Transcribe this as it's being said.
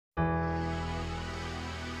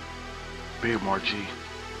Big Mark G.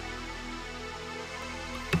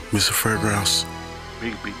 Mr. Fairgrounds.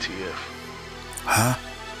 Big BTF. Huh?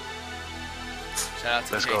 Shout out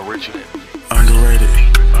to Let's go, Richie. Underrated.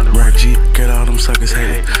 Mark G, get all them suckers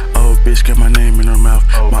hated. Old bitch got my name in her mouth.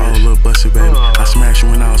 My old little busted baby. I smashed her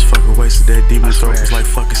when I was fucking wasted. That demon throat was like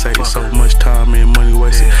fucking Satan. So much time and money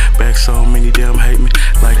wasted. Back so many damn hate me.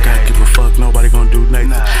 Like I give a fuck, nobody gonna do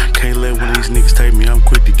nothing. Can't let one of these niggas take me. I'm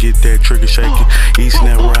quick to get that trigger shaking. Easting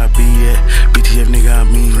that where I be at. BTF nigga, I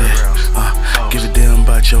mean that. Give a damn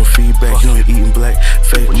about your feedback. You ain't eating black.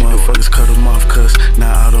 Fake motherfuckers cut them off, cuz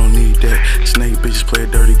nah, I don't need that. Snake bitches play a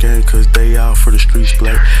dirty game, cause they out for the streets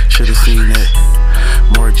black. Should've seen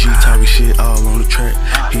that. Mark G talking shit all on the track.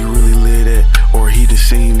 He really lit that, or he done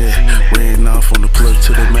seen that. Ran off on the plug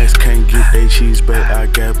to the max, can't get they cheese back. I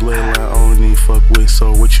got bloodline, I don't even fuck with,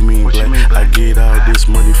 so what you mean black? I get all this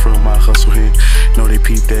money from my hustle hand. Know they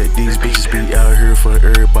peep that. These bitches be out here for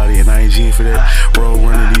everybody, and I ain't G'ing for that. Roll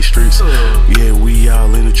running these streets. Yeah, we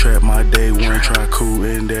all in the trap. My day one, try cool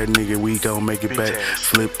in that nigga. We gon' make it back.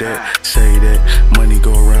 Flip that, say that. Money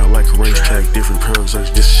go around like a racetrack. Different pearls,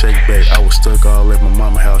 just shake back. I was stuck all at my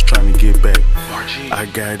mama house trying to get back. I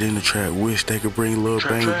got in the trap. Wish they could bring Lil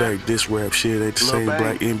Bang back. This rap shit ain't the same.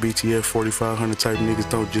 Black MBTF 4500 type niggas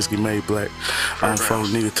don't just get made black. I'm phone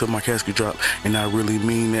nigga till my casket drop, and I really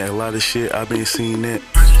mean that. A lot of shit I been seeing that.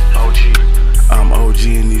 I'm OG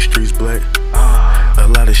in these streets black. A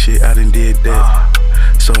lot of shit I done did that.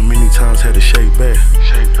 So many times had to shake back.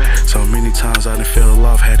 So many times I done fell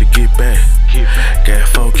off, had to get back. Got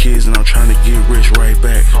 4 kids and I'm trying to get rich right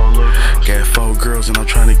back. Got 4 girls and I'm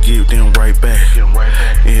trying to get them right back.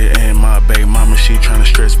 Yeah, and my baby mama, she trying to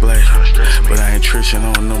stress black. But I ain't triching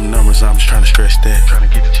on them numbers, I'm just trying to stress that.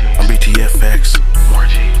 I'm BTF facts. Mark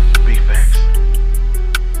G, big facts.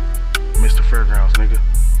 Mr. Fairgrounds, nigga.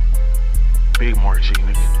 Big Mark G,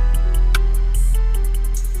 nigga.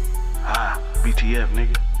 BTF,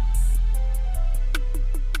 nigga.